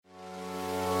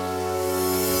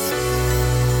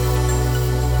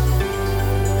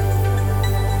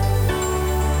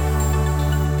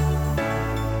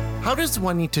How does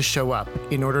one need to show up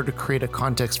in order to create a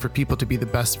context for people to be the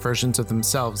best versions of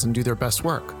themselves and do their best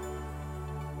work?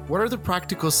 What are the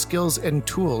practical skills and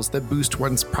tools that boost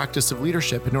one's practice of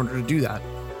leadership in order to do that?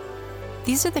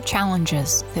 These are the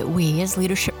challenges that we as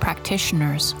leadership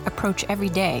practitioners approach every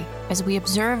day as we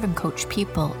observe and coach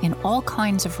people in all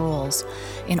kinds of roles,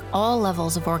 in all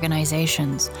levels of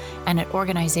organizations, and at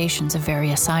organizations of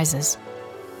various sizes.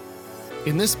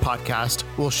 In this podcast,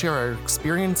 we'll share our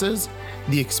experiences,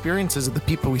 the experiences of the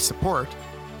people we support,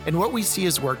 and what we see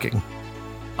is working.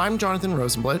 I'm Jonathan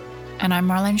Rosenblatt. And I'm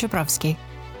Marlene Jabrowski.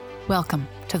 Welcome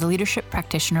to the Leadership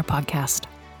Practitioner Podcast.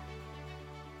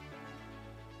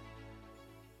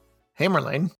 Hey,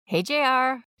 Marlene. Hey,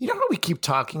 JR. You know how we keep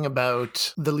talking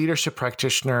about the leadership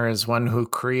practitioner as one who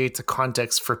creates a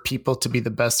context for people to be the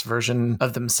best version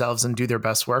of themselves and do their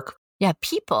best work? Yeah,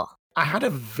 people. I had a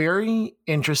very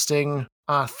interesting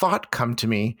thought come to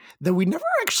me that we never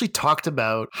actually talked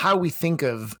about how we think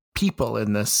of people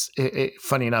in this,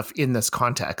 funny enough, in this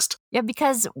context. Yeah,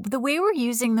 because the way we're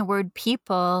using the word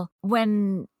people,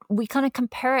 when we kind of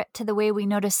compare it to the way we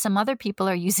notice some other people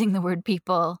are using the word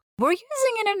people, we're using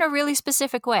it in a really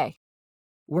specific way.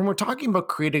 When we're talking about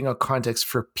creating a context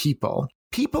for people,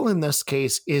 people in this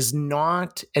case is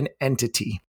not an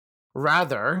entity.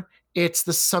 Rather, it's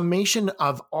the summation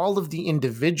of all of the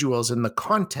individuals in the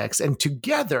context, and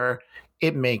together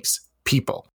it makes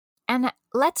people. And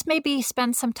let's maybe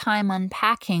spend some time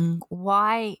unpacking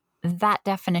why that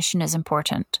definition is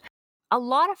important. A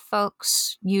lot of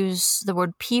folks use the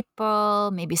word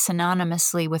people, maybe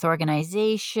synonymously with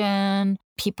organization.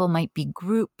 People might be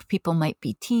group, people might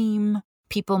be team,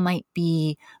 people might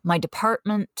be my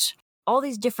department. All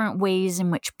these different ways in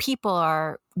which people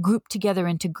are grouped together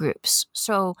into groups.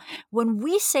 So when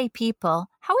we say people,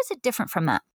 how is it different from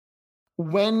that?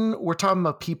 When we're talking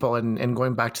about people and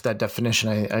going back to that definition,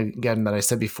 again, that I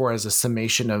said before as a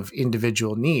summation of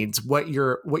individual needs, what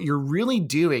you're really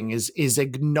doing is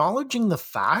acknowledging the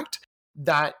fact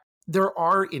that there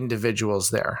are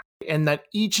individuals there and that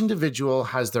each individual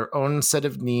has their own set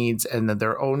of needs and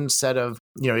their own set of,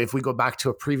 if we go back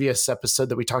to a previous episode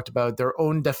that we talked about, their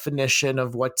own definition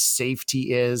of what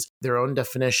safety is, their own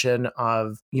definition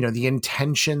of, the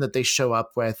intention that they show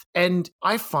up with. And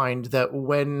I find that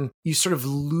when you sort of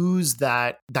lose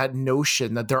that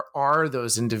notion that there are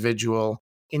those individual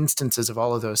instances of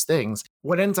all of those things,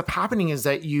 what ends up happening is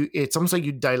that it's almost like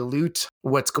you dilute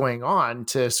what's going on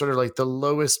to sort of like the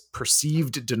lowest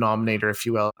perceived denominator, if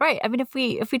you will. Right. I mean, if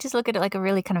we just look at it like a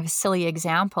really kind of a silly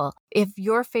example, if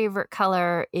your favorite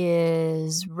color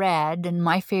is red and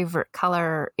my favorite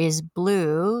color is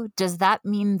blue, does that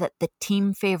mean that the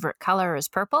team favorite color is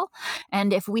purple?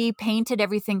 And if we painted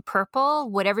everything purple,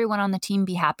 would everyone on the team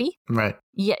be happy? Right.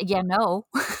 Yeah, no.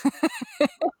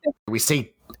 We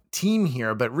say team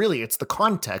here, but really it's the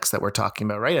context that we're talking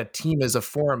about, right? A team is a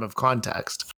form of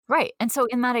context. Right. And so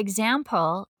in that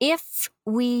example, if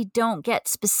we don't get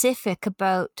specific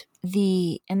about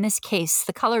in this case,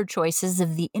 the color choices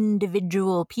of the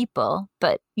individual people,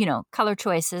 but, color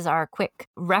choices are a quick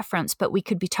reference, but we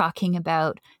could be talking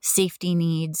about safety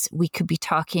needs. We could be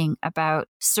talking about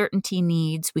certainty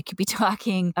needs. We could be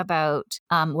talking about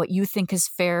what you think is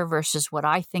fair versus what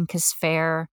I think is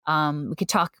fair. We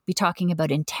could be talking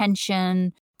about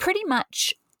intention, pretty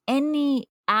much any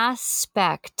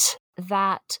aspect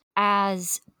that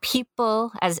as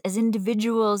people, as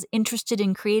individuals interested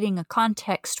in creating a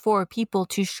context for people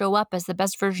to show up as the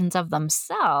best versions of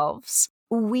themselves,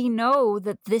 we know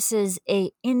that this is a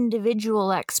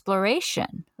individual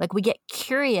exploration. Like we get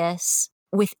curious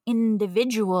with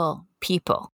individual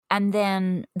people. And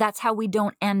then that's how we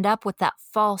don't end up with that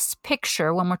false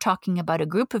picture when we're talking about a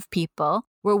group of people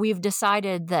where we've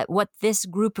decided that what this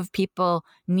group of people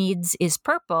needs is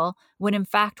purple, when in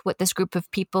fact what this group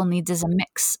of people needs is a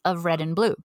mix of red and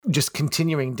blue. Just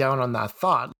continuing down on that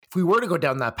thought, if we were to go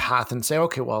down that path and say,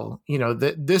 okay, well,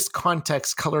 this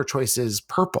context color choice is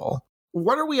purple,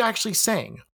 what are we actually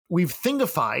saying? We've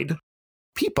thingified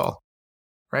people,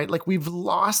 right? Like we've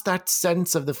lost that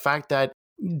sense of the fact that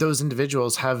those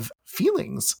individuals have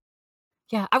feelings.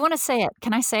 Yeah, I want to say it.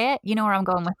 Can I say it? You know where I'm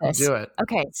going with this. Do it.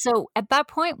 Okay, so at that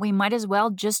point, we might as well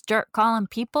just start calling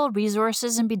people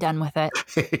resources and be done with it.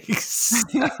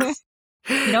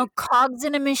 Cogs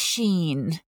in a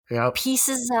machine, yep.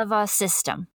 Pieces of a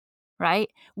system, right?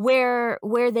 Where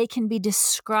they can be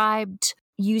described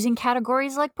using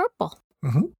categories like purple.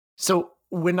 Mm-hmm. So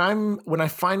when I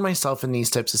find myself in these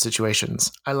types of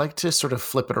situations, I like to sort of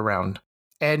flip it around.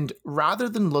 And rather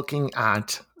than looking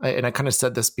at, and I kind of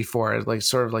said this before, like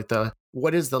sort of like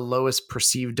what is the lowest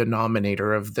perceived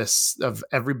denominator of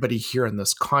everybody here in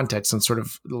this context and sort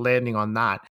of landing on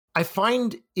that, I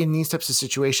find in these types of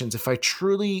situations, if I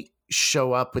truly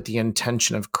show up with the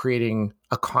intention of creating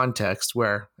a context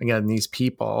where, again, these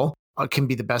people can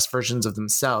be the best versions of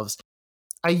themselves,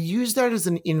 I use that as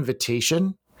an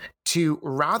invitation to,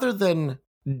 rather than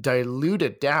dilute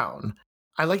it down,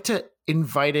 I like to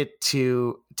invite it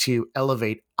to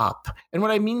elevate up. And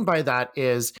what I mean by that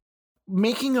is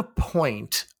making a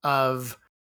point of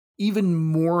even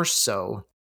more so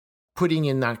putting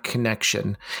in that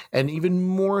connection, and even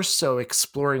more so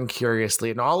exploring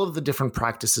curiously and all of the different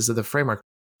practices of the framework,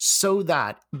 so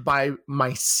that by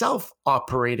myself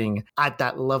operating at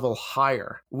that level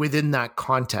higher within that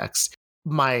context,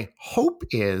 my hope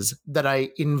is that I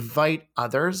invite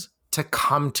others to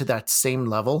come to that same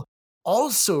level,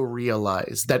 also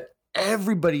realize that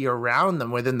everybody around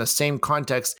them within the same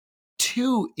context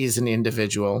too is an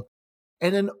individual,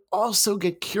 and then also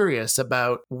get curious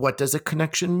about, what does a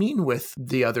connection mean with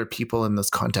the other people in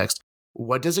this context?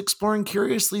 What does exploring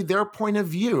curiously their point of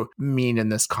view mean in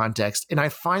this context? And I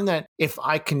find that if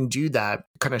I can do that,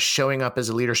 kind of showing up as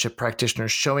a leadership practitioner,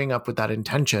 showing up with that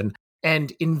intention,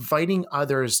 and inviting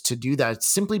others to do that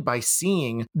simply by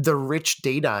seeing the rich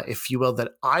data, if you will,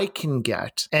 that I can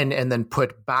get and then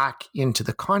put back into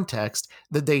the context,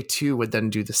 that they too would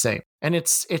then do the same. And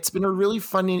it's been a really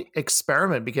funny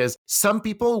experiment, because some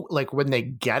people, like, when they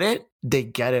get it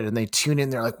and they tune in,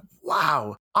 they're like,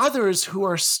 wow. Others who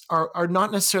are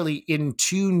not necessarily in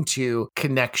tune to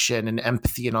connection and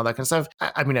empathy and all that kind of stuff.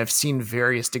 I mean, I've seen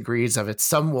various degrees of it.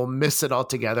 Some will miss it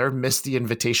altogether, miss the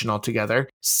invitation altogether.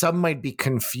 Some might be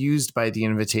confused by the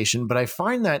invitation. But I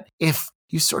find that if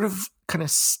you sort of kind of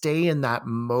stay in that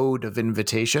mode of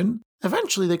invitation,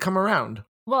 eventually they come around.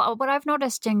 Well, what I've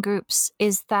noticed in groups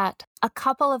is that a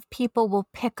couple of people will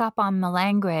pick up on the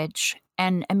language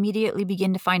and immediately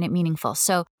begin to find it meaningful.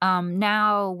 So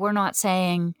now we're not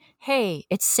saying, hey,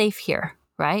 it's safe here,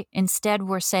 right? Instead,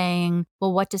 we're saying,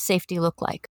 well, what does safety look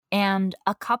like? And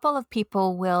a couple of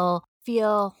people will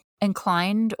feel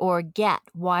inclined or get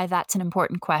why that's an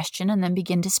important question and then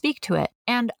begin to speak to it.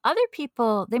 And other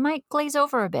people, they might glaze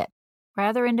over a bit, or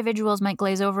other individuals might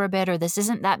glaze over a bit, or this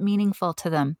isn't that meaningful to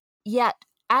them. Yet,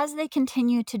 as they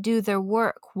continue to do their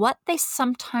work, what they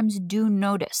sometimes do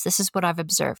notice, this is what I've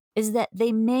observed, is that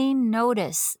they may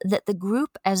notice that the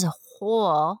group as a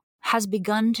whole has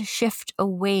begun to shift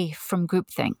away from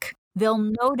groupthink. They'll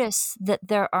notice that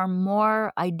there are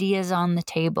more ideas on the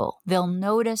table. They'll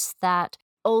notice that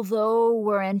although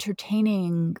we're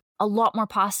entertaining a lot more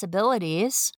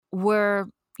possibilities, we're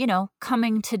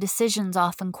coming to decisions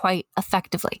often quite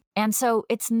effectively. And so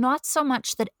it's not so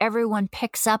much that everyone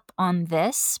picks up on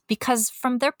this, because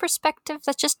from their perspective,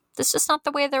 that's just not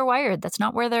the way they're wired. That's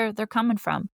not where they're coming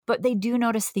from. But they do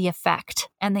notice the effect,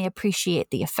 and they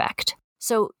appreciate the effect.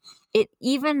 So it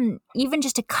even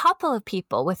just a couple of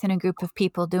people within a group of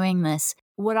people doing this,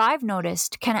 what I've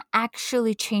noticed can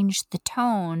actually change the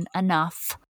tone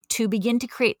enough to begin to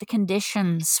create the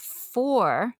conditions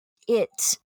for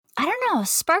it, I don't know,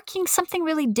 sparking something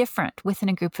really different within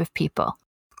a group of people.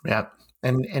 Yeah.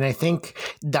 And I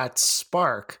think that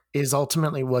spark is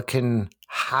ultimately what can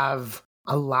have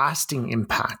a lasting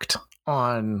impact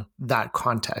on that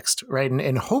context, right?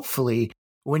 And hopefully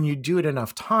when you do it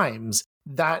enough times,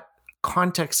 that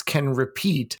context can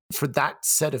repeat for that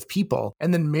set of people.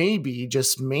 And then maybe,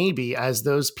 just maybe, as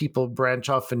those people branch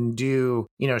off and do,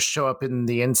 show up in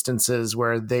the instances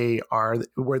where they're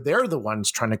the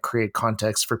ones trying to create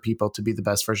context for people to be the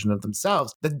best version of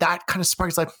themselves, that kind of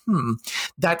sparks like,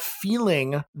 that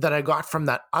feeling that I got from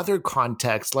that other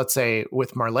context, let's say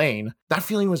with Marlene, that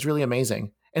feeling was really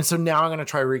amazing. And so now I'm going to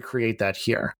try to recreate that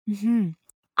here. Mm-hmm.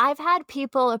 I've had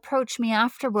people approach me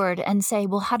afterward and say,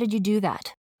 well, how did you do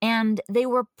that? And they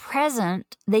were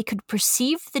present, they could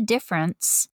perceive the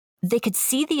difference, they could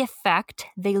see the effect,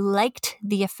 they liked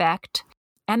the effect,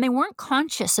 and they weren't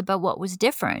conscious about what was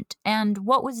different. And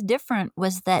what was different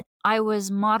was that I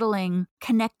was modeling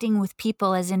connecting with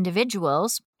people as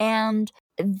individuals, and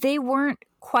they weren't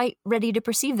quite ready to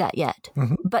perceive that yet,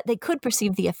 but they could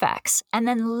perceive the effects. And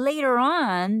then later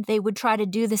on, they would try to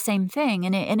do the same thing,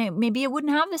 and maybe it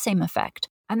wouldn't have the same effect.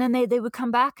 And then they would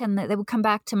come back, and they would come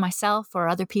back to myself or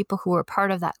other people who were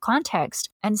part of that context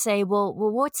and say, well,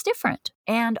 what's different?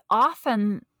 And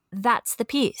often that's the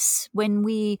piece. When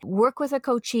we work with a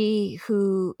coachee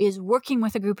who is working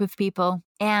with a group of people,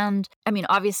 and I mean,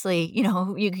 obviously,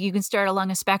 you can start along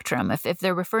a spectrum. If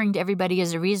they're referring to everybody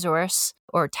as a resource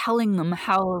or telling them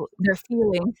how they're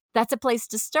feeling, that's a place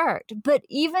to start. But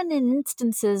even in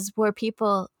instances where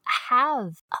people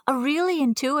have a really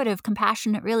intuitive,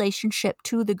 compassionate relationship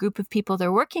to the group of people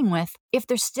they're working with, if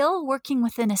they're still working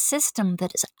within a system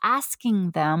that is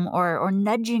asking them or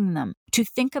nudging them to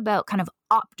think about kind of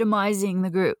optimizing the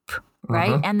group,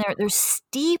 right? Mhm. And they're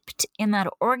steeped in that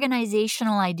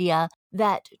organizational idea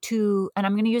that and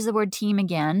I'm going to use the word team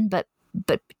again, but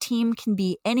team can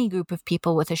be any group of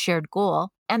people with a shared goal.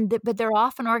 But they're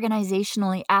often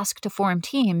organizationally asked to form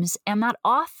teams. And that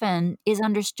often is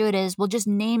understood as, well, just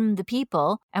name the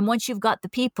people. And once you've got the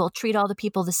people, treat all the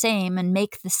people the same and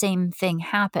make the same thing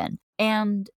happen.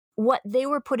 And what they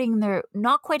were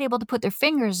not quite able to put their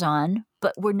fingers on,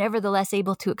 but were nevertheless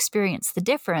able to experience the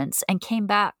difference, and came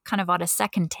back kind of on a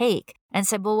second take and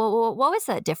said, well, what was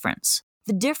that difference?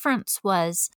 The difference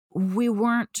was we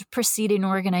weren't proceeding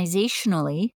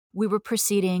organizationally. We were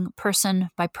proceeding person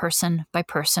by person by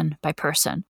person by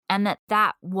person. And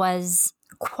that was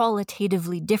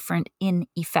qualitatively different in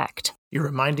effect. You're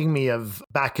reminding me of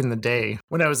back in the day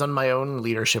when I was on my own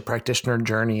leadership practitioner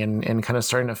journey and kind of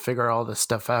starting to figure all this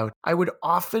stuff out. I would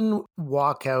often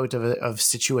walk out of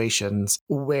situations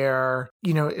where,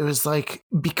 it was like,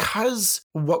 because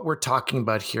what we're talking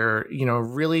about here,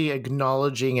 really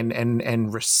acknowledging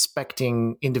and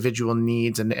respecting individual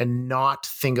needs and not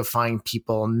thingifying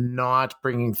people, not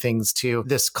bringing things to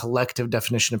this collective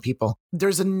definition of people.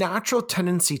 There's a natural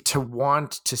tendency to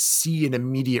want to see an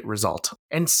immediate result.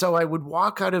 And so I would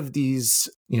walk out of these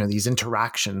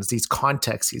interactions, these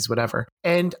contexts, whatever,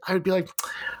 and I would be like,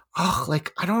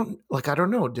 I don't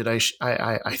know. Did I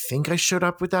think I showed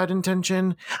up with that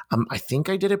intention. I think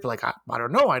I did it, but I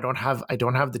don't know. I don't have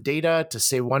the data to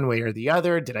say one way or the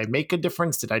other. Did I make a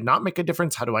difference? Did I not make a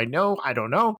difference? How do I know? I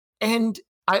don't know. And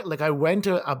I went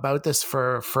about this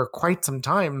for quite some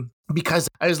time because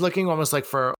I was looking almost like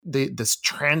for this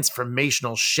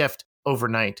transformational shift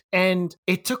overnight. And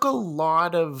it took a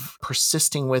lot of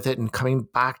persisting with it and coming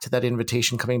back to that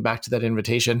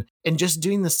invitation, and just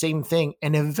doing the same thing.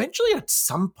 And eventually at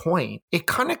some point, it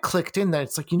kind of clicked in that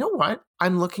it's like, you know what?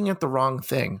 I'm looking at the wrong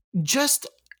thing. Just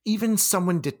even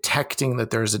someone detecting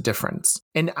that there's a difference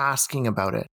and asking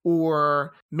about it,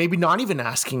 or maybe not even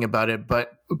asking about it,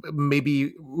 but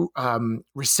maybe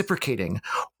reciprocating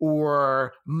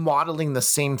or modeling the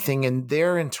same thing in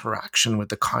their interaction with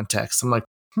the context. I'm like,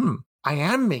 I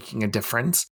am making a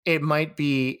difference. It might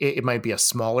be a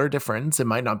smaller difference. It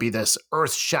might not be this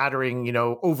earth-shattering,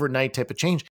 overnight type of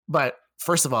change. But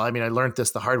first of all, I learned this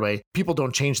the hard way. People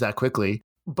don't change that quickly.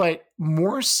 But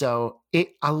more so, it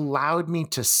allowed me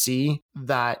to see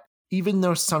that even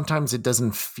though sometimes it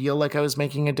doesn't feel like I was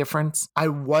making a difference, I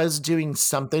was doing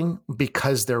something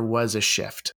because there was a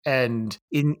shift. And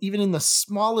even in the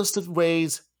smallest of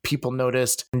ways, people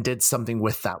noticed and did something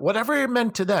with that, whatever it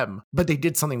meant to them, but they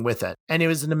did something with it. And it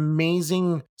was an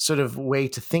amazing sort of way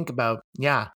to think about,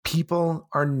 people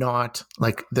are not,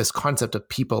 like, this concept of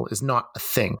people is not a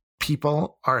thing.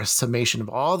 People are a summation of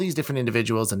all these different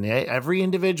individuals, and every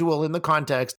individual in the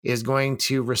context is going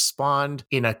to respond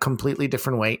in a completely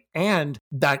different way. And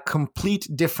that complete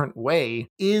different way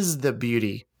is the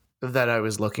beauty that I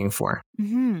was looking for.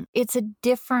 Mm-hmm. It's a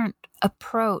different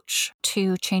approach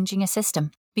to changing a system.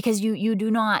 Because you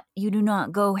do not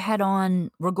go head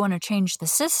on, we're going to change the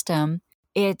system.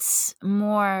 It's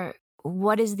more,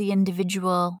 what is the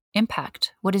individual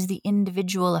impact? What is the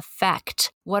individual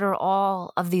effect? What are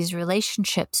all of these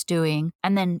relationships doing?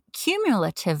 And then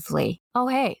cumulatively, oh,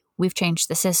 hey, we've changed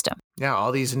the system. Yeah,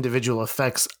 all these individual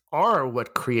effects are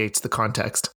what creates the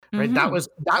context. Right. Mm-hmm.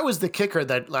 That was the kicker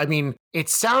that, it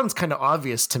sounds kind of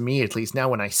obvious to me, at least now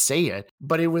when I say it,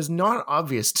 but it was not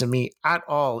obvious to me at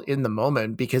all in the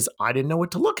moment because I didn't know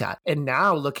what to look at. And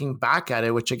now looking back at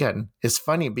it, which again is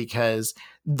funny because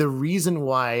the reason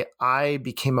why I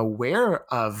became aware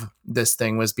of this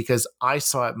thing was because I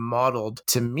saw it modeled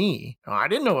to me. I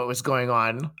didn't know what was going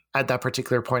on at that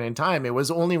particular point in time. It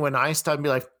was only when I started to be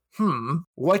like,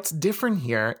 what's different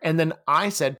here? And then I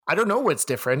said, I don't know what's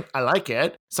different. I like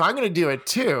it. So I'm going to do it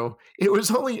too. It was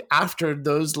only after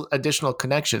those additional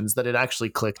connections that it actually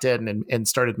clicked in and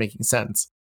started making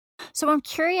sense. So I'm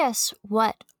curious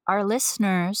what our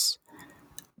listeners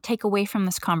take away from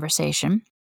this conversation.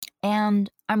 And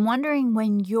I'm wondering,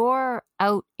 when you're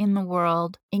out in the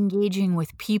world engaging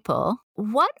with people,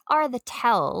 what are the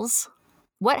tells?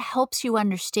 What helps you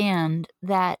understand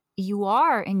that you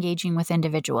are engaging with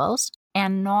individuals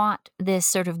and not this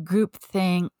sort of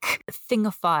groupthink,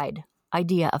 thingified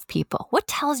idea of people? What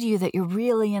tells you that you're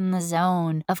really in the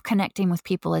zone of connecting with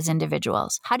people as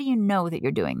individuals? How do you know that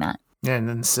you're doing that? And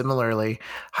then similarly,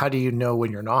 how do you know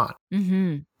when you're not?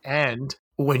 Mm-hmm. And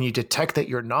when you detect that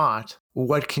you're not,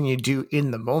 what can you do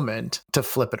in the moment to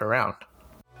flip it around?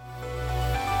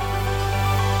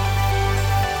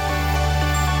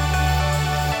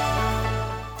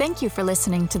 Thank you for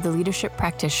listening to the Leadership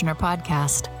Practitioner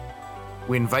Podcast.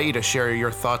 We invite you to share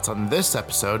your thoughts on this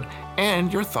episode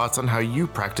and your thoughts on how you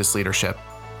practice leadership.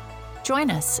 Join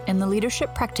us in the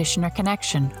Leadership Practitioner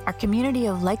Connection, our community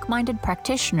of like-minded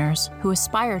practitioners who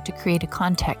aspire to create a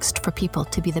context for people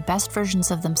to be the best versions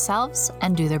of themselves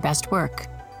and do their best work.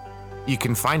 You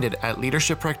can find it at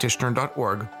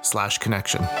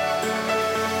leadershippractitioner.org/connection.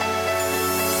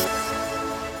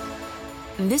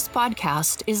 This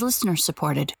podcast is listener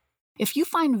supported. If you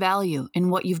find value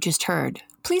in what you've just heard,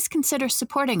 please consider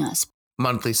supporting us.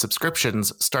 Monthly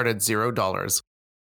subscriptions start at $0.